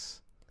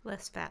Franks.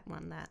 Less fat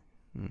one, that.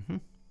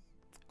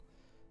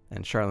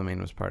 And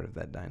Charlemagne was part of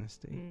that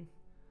dynasty.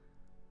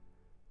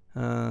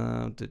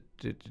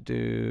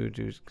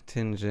 Jewish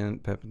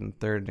contingent. Pepin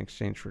III, in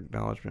exchange for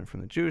acknowledgement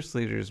from the Jewish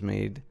leaders,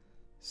 made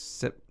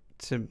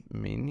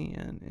Septimania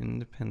an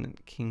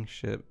independent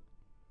kingship.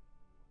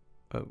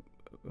 Oh,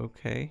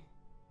 okay.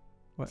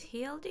 What?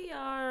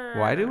 TLDR.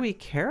 Why do we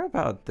care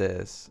about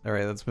this? All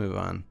right, let's move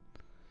on.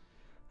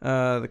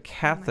 The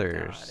Cathars.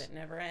 Oh my God, it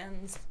never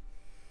ends.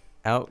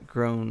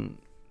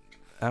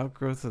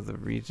 Outgrowth of the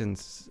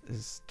region's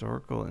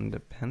historical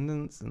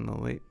independence in the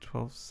late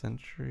 12th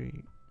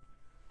century.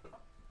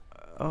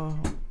 Oh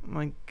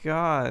my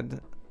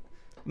God.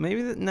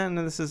 Maybe none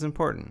of this is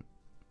important.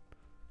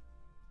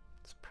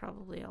 It's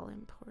probably all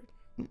important.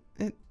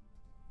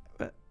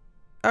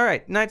 All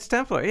right, Knights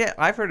Templar. Yeah,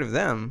 I've heard of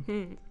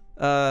them.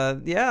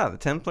 Yeah, the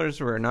Templars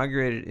were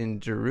inaugurated in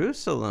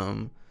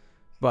Jerusalem,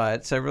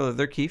 but several of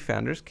their key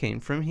founders came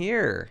from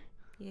here.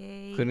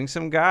 Yay. Including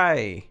some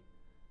guy.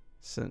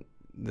 So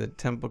the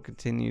temple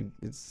continued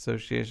its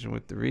association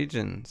with the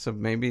region. So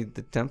maybe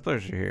the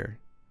Templars are here.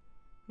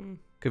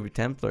 Could be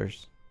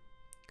Templars.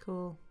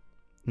 Cool.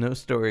 No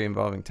story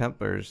involving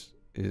Templars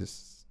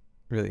is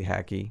really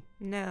hacky.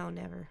 No,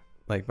 never.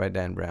 Like by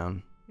Dan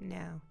Brown.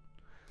 No.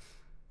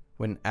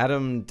 When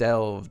Adam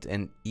delved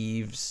and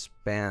Eve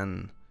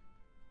span,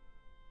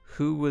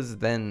 who was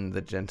then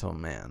the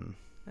gentleman?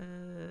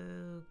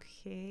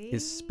 Okay.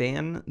 Is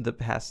span the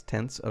past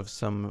tense of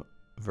some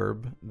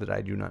verb that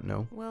I do not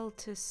know? Well,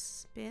 to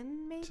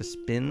spin, maybe? To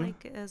spin?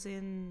 Like as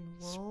in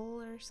wool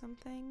or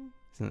something?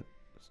 Isn't it?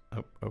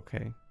 Oh,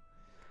 okay.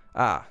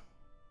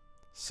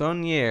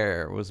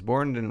 Saunier was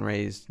born and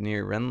raised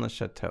near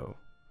Rennes-le-Château.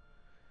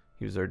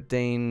 He was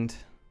ordained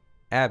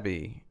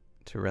abbé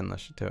to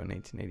Rennes-le-Château in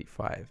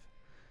 1885,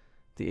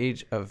 at the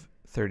age of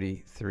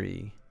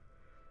 33.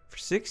 For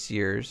 6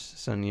 years,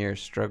 Saunier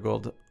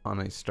struggled on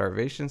a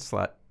starvation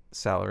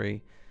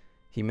salary.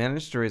 He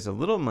managed to raise a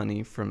little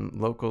money from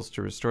locals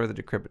to restore the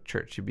decrepit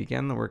church. He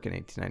began the work in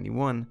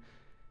 1891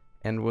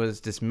 and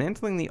was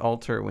dismantling the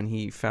altar when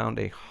he found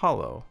a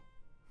hollow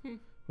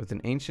with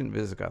an ancient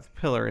Visigoth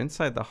pillar.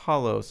 Inside the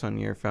hollow,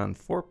 Saunier found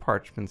 4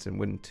 parchments in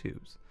wooden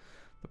tubes.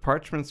 The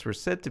parchments were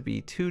said to be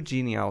 2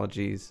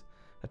 genealogies,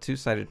 a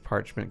 2-sided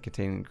parchment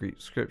containing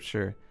Greek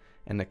scripture,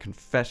 and a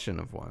confession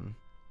of one.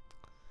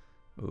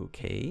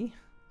 Okay.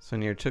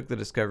 Saunier took the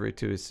discovery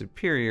to his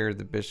superior,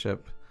 the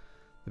bishop.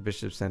 The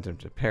bishop sent him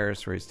to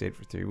Paris, where he stayed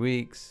for 3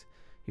 weeks.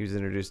 He was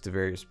introduced to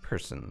various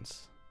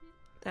persons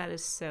That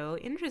is so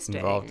interesting.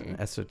 involved in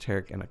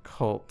esoteric and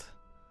occult.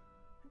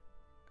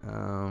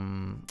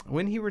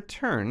 When he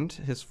returned,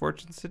 his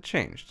fortunes had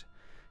changed.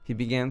 He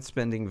began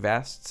spending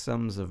vast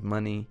sums of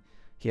money.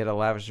 He had a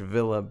lavish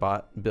villa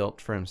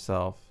built for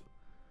himself,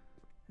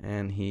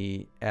 and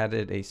he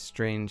added a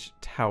strange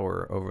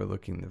tower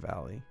overlooking the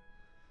valley.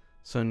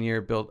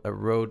 Saunier built a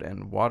road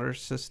and water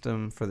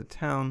system for the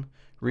town,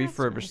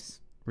 refurbished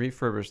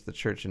the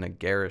church in a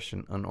garish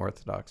and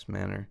unorthodox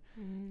manner,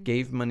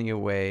 gave money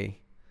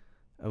away.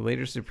 A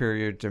later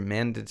superior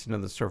demanded to know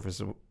the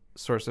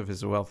source of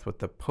his wealth, but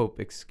the Pope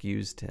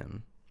excused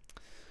him.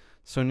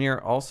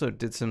 Saunier also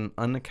did some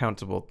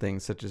unaccountable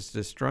things, such as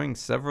destroying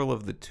several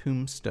of the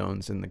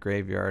tombstones in the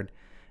graveyard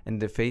and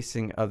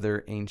defacing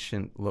other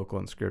ancient local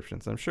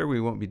inscriptions. I'm sure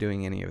we won't be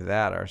doing any of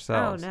that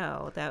ourselves. Oh,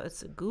 no. That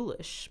was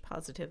ghoulish.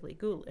 Positively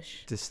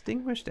ghoulish.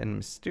 Distinguished and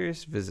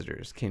mysterious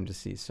visitors came to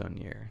see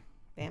Saunier,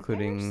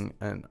 including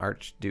an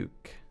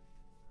archduke.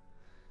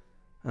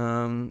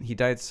 He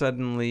died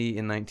suddenly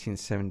in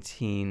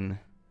 1917,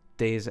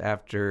 days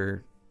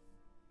after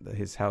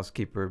his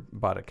housekeeper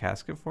bought a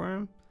casket for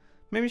him.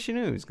 Maybe she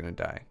knew he was going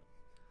to die.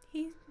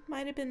 He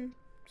might have been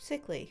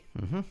sickly.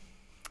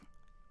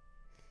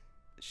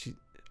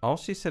 All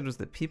she said was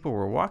that people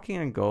were walking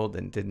on gold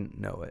and didn't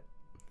know it.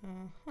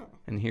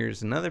 And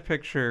here's another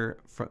picture,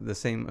 the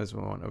same as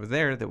the one over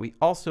there, that we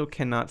also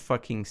cannot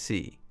fucking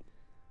see.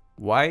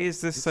 Why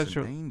is this such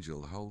an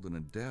angel holding a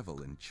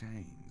devil in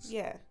chains.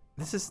 Yeah.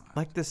 This is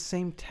like the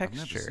same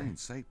texture. I've never seen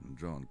Satan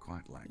drawn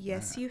quite like that.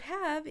 Yes, you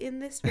have in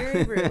this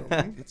very room.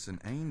 It's an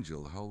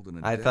angel holding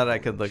a I devil thought I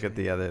could in look at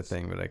the chains. other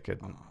thing, but I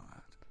couldn't.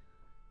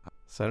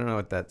 So I don't know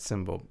what that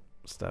symbol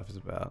stuff is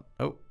about.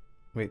 Oh,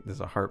 wait, there's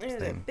a harp There's a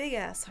thing.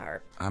 big-ass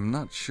harp. I'm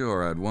not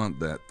sure I'd want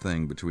that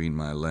thing between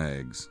my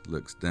legs.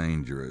 Looks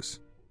dangerous.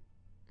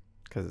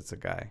 Because it's a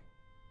guy.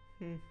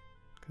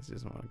 Because he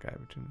doesn't want a guy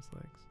between his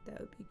legs.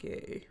 That would be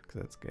gay.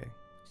 Because that's gay.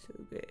 So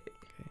gay.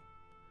 Okay.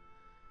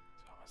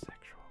 It's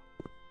homosexual.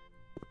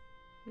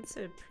 It's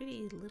a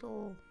pretty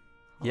little...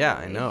 Yeah,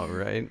 I hallway. know,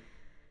 right?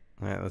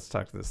 All right, let's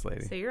talk to this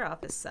lady. So your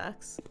office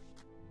sucks.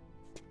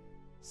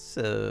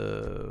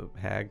 So,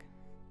 hag.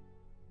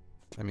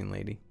 I mean,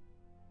 lady.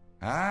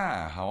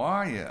 Ah, how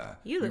are you?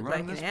 You look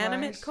like an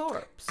animate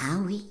corpse.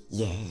 Ah oui,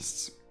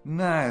 yes.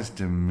 Nice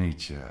to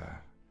meet you.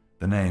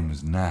 The name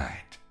is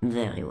Knight.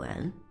 Very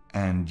well.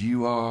 And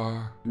you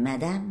are?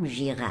 Madame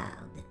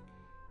Girard.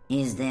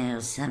 Is there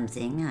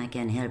something I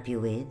can help you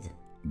with?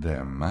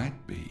 There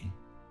might be.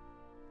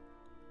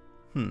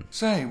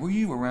 Say, were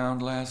you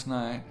around last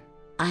night?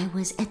 I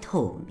was at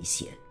home,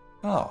 monsieur.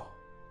 Oh,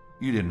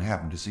 you didn't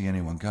happen to see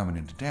anyone coming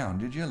into town,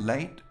 did you?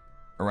 Late?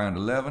 Around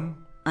 11?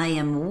 I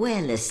am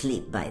well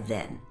asleep by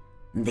then.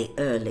 The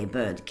early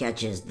bird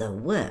catches the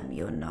worm,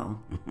 you know.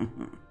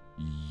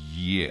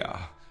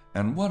 Yeah,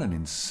 and what an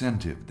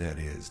incentive that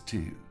is,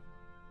 too.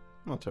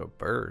 Well, to a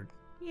bird.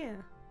 Yeah.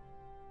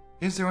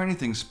 Is there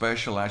anything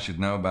special I should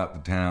know about the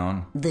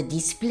town? The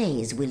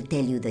displays will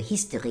tell you the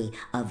history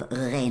of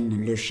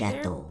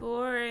Rennes-le-Château.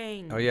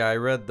 Boring. Oh, yeah, I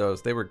read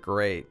those. They were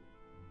great.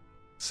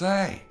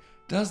 Say,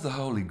 does the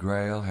Holy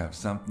Grail have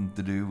something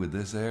to do with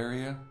this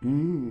area?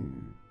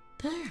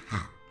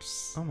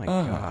 Perhaps. Oh, my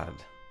God.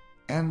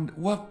 And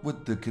what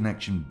would the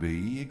connection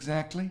be,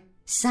 exactly?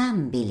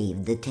 Some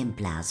believe the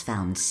Templars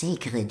found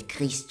sacred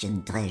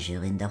Christian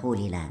treasure in the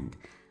Holy Land.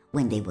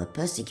 When they were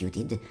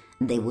persecuted,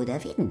 they would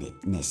have hidden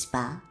it, n'est-ce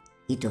pas?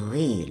 It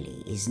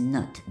really is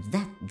not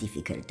that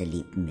difficult a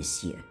leap,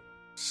 monsieur.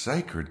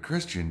 Sacred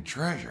Christian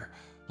treasure,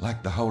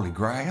 like the Holy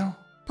Grail?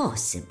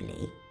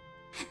 Possibly.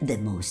 The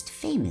most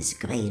famous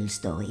Grail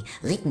story,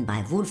 written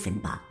by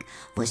Wolfenbach,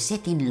 was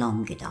set in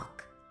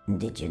Languedoc.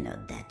 Did you know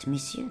that,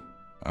 monsieur?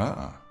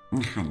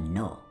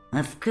 No,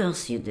 of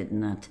course you did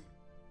not.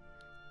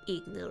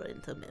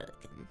 Ignorant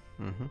American.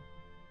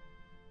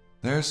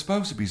 There's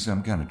supposed to be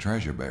some kind of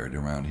treasure buried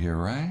around here,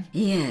 right?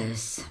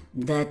 Yes,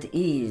 that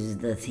is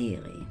the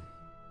theory.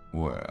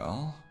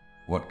 Well,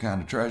 what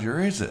kind of treasure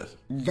is it?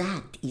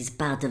 That is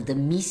part of the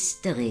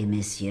mystery,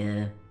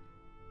 monsieur.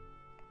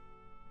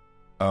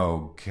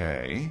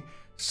 Okay,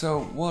 so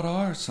what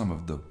are some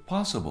of the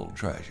possible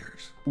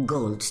treasures?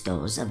 Gold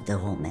stores of the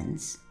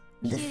Romans,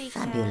 the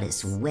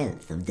fabulous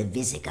wealth of the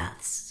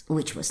Visigoths,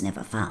 which was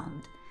never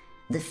found,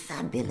 the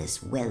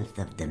fabulous wealth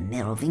of the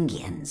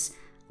Merovingians,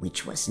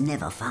 which was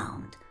never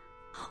found,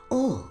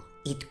 or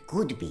it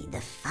could be the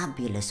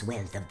fabulous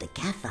wealth of the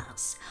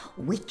Cathars,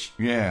 which...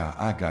 Yeah,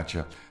 I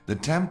gotcha. The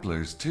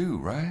Templars too,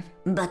 right?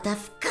 But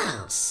of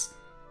course,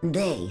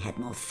 they had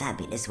more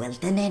fabulous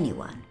wealth than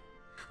anyone.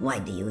 Why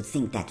do you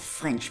think that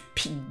French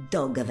pig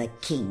dog of a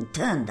king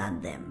turned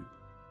on them?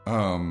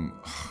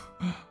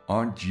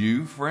 Aren't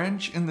you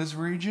French in this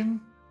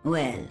region?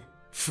 Well,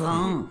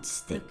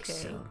 France thinks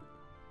so.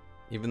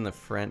 Even the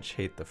French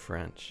hate the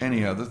French.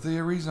 Any other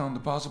theories on the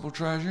possible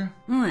treasure?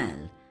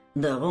 Well,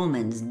 the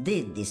Romans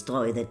did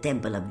destroy the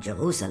Temple of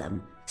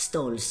Jerusalem,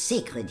 stole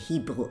sacred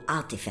Hebrew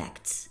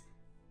artifacts.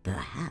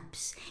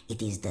 Perhaps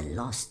it is the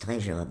lost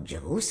treasure of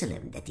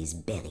Jerusalem that is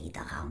buried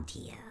around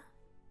here.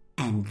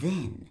 And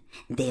then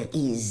there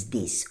is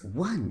this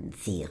one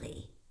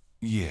theory.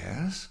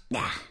 Yes?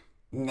 Ah,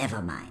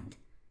 never mind.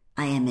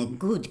 I am a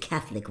good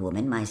Catholic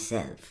woman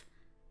myself.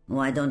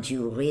 Why don't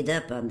you read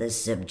up on the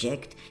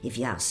subject if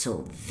you are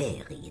so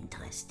very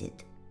interested?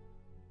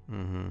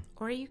 Mm-hmm.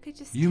 Or you could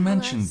just You tell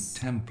mentioned us.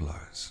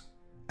 Templars,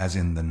 as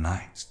in the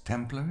Knights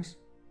Templars?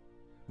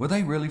 Were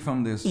they really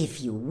from this...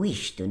 If you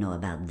wish to know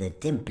about the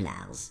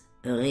Templars,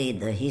 read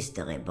the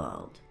history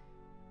board.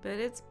 But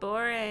it's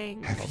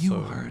boring. Have Also you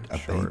heard a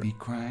short. baby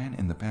crying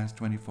in the past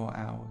 24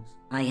 hours?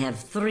 I have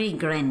 3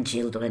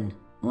 grandchildren.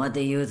 What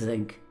do you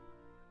think?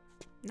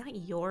 Not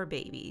your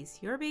babies.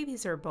 Your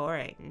babies are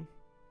boring.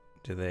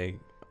 Do they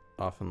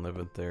often live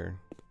with their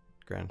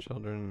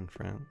grandchildren in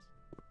France?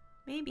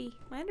 Maybe.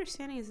 My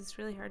understanding is it's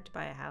really hard to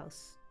buy a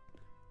house.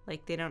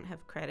 Like, they don't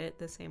have credit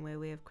the same way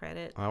we have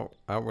credit. Out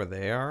where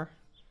they are?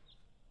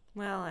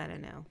 Well, I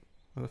don't know.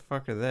 Where the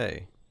fuck are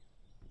they?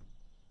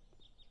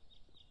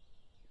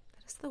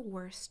 That is the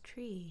worst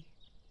tree.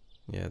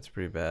 Yeah, it's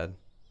pretty bad.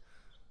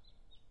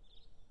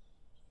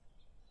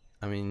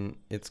 I mean,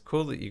 it's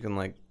cool that you can,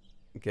 like,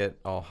 get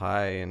all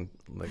high and,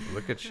 like,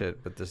 look at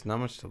shit, but there's not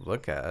much to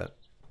look at.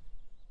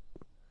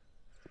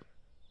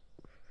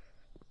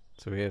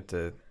 So we have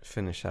to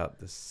finish out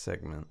this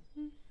segment.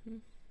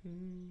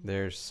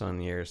 There's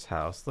Sonier's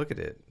house. Look at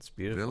it. It's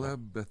beautiful. Villa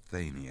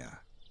Bethania,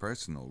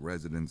 personal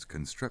residence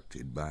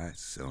constructed by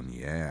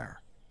Sonier.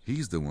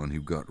 He's the one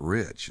who got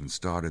rich and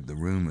started the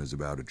rumors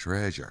about a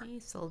treasure. He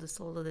sold his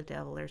soul to the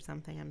devil or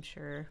something, I'm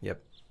sure.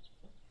 Yep.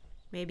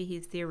 Maybe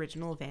he's the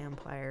original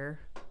vampire.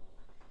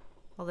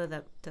 Although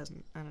that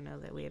doesn't, I don't know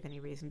that we have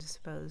any reason to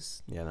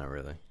suppose. Yeah, not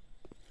really.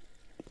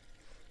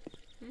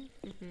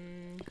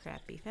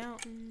 Crappy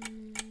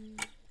fountain.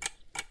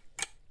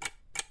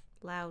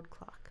 Loud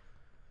clock.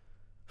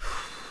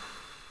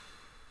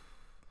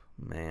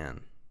 Man.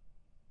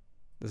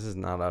 This is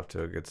not off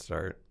to a good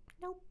start.